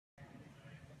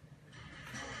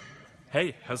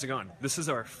Hey, how's it going? This is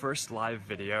our first live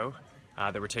video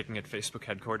that we're taking at Facebook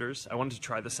headquarters. I wanted to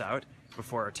try this out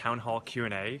before our town hall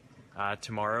Q&A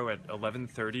tomorrow at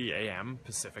 11:30 a.m.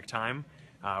 Pacific time,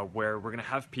 where we're going to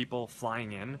have people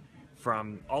flying in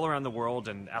from all around the world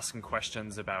and asking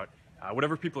questions about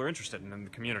whatever people are interested in the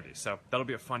community. So that'll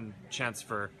be a fun chance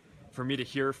for me to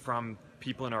hear from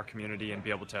people in our community and be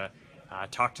able to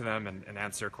talk to them and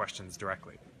answer questions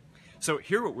directly. So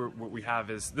here what we have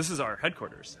is, this is our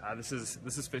headquarters. This is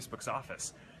Facebook's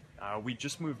office. We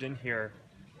just moved in here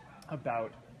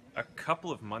about a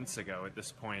couple of months ago at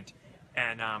this point,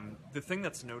 and the thing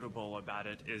that's notable about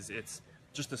it is it's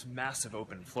just this massive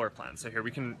open floor plan. So here we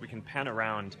can pan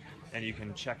around and you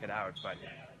can check it out, but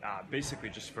basically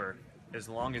just for as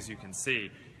long as you can see,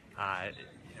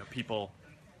 people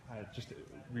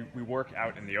we work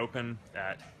out in the open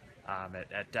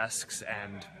at desks,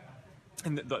 and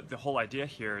the whole idea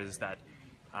here is that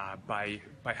by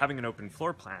having an open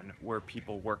floor plan where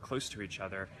people work close to each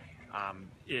other,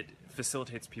 it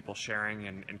facilitates people sharing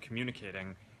and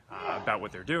communicating about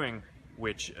what they're doing,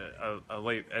 which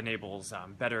enables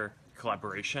better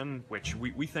collaboration, which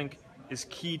we think is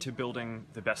key to building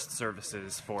the best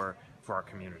services for our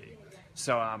community.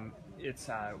 So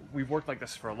we've worked like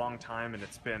this for a long time, and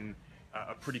it's been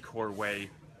a pretty core way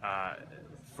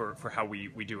for how we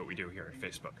do what we do here at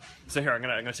Facebook. So here, I'm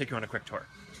gonna take you on a quick tour.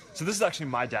 So this is actually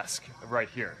my desk right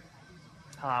here.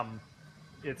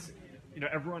 It's,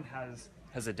 everyone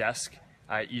has a desk,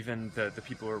 even the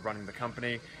people who are running the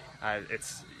company.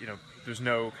 There's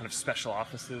no kind of special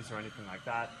offices or anything like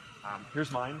that.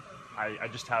 Here's mine. I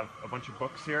just have a bunch of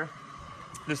books here.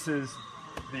 This is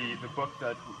the book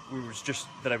that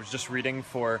I was just reading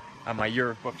for my Year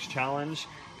of Books challenge.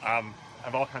 I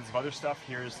have all kinds of other stuff.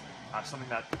 Here's something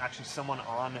that actually someone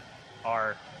on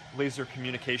our laser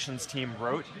communications team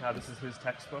wrote. This is his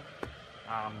textbook.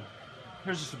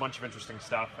 Here's just a bunch of interesting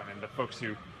stuff. I mean, the folks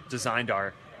who designed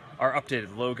our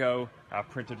updated logo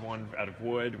printed one out of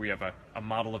wood. We have a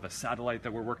model of a satellite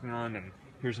that we're working on, and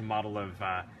here's a model of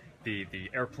the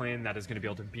airplane that is going to be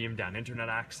able to beam down internet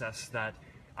access that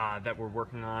we're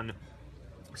working on.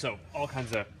 So all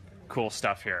kinds of cool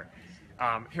stuff here.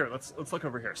 Here, let's look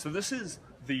over here. So this is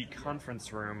the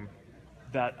conference room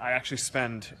that I actually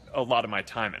spend a lot of my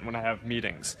time in when I have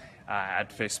meetings at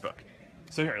Facebook.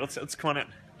 So here, let's come on in.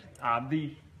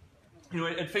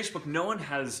 At Facebook, no one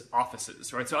has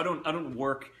offices, right? So I don't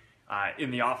work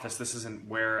in the office. This isn't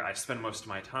where I spend most of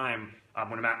my time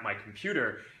when I'm at my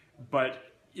computer. But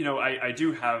I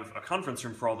do have a conference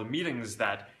room for all the meetings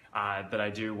that I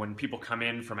do when people come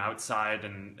in from outside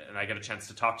and I get a chance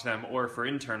to talk to them, or for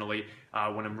internally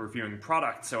when I'm reviewing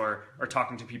products or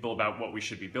talking to people about what we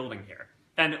should be building here.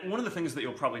 And one of the things that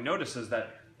you'll probably notice is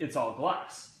that it's all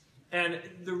glass. And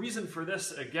the reason for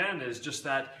this, again, is just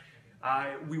that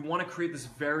we want to create this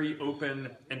very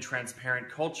open and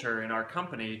transparent culture in our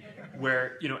company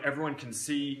where everyone can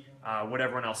see what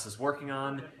everyone else is working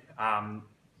on.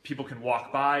 People can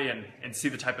walk by and see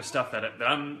the type of stuff that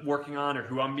I'm working on or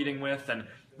who I'm meeting with. And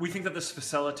we think that this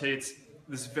facilitates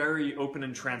this very open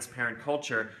and transparent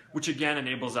culture, which again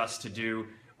enables us to do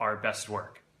our best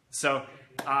work. So,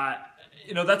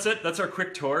 that's it. That's our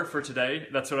quick tour for today.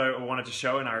 That's what I wanted to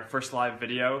show in our first live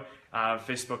video,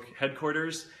 Facebook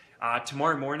headquarters.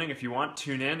 Tomorrow morning, if you want,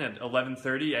 tune in at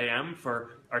 11:30 a.m.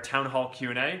 for our town hall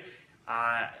Q&A.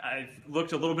 I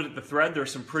looked a little bit at the thread. There are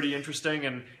some pretty interesting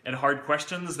and hard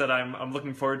questions that I'm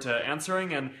looking forward to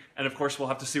answering, and of course we'll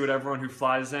have to see what everyone who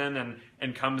flies in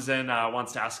and comes in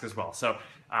wants to ask as well. So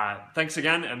thanks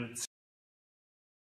again, and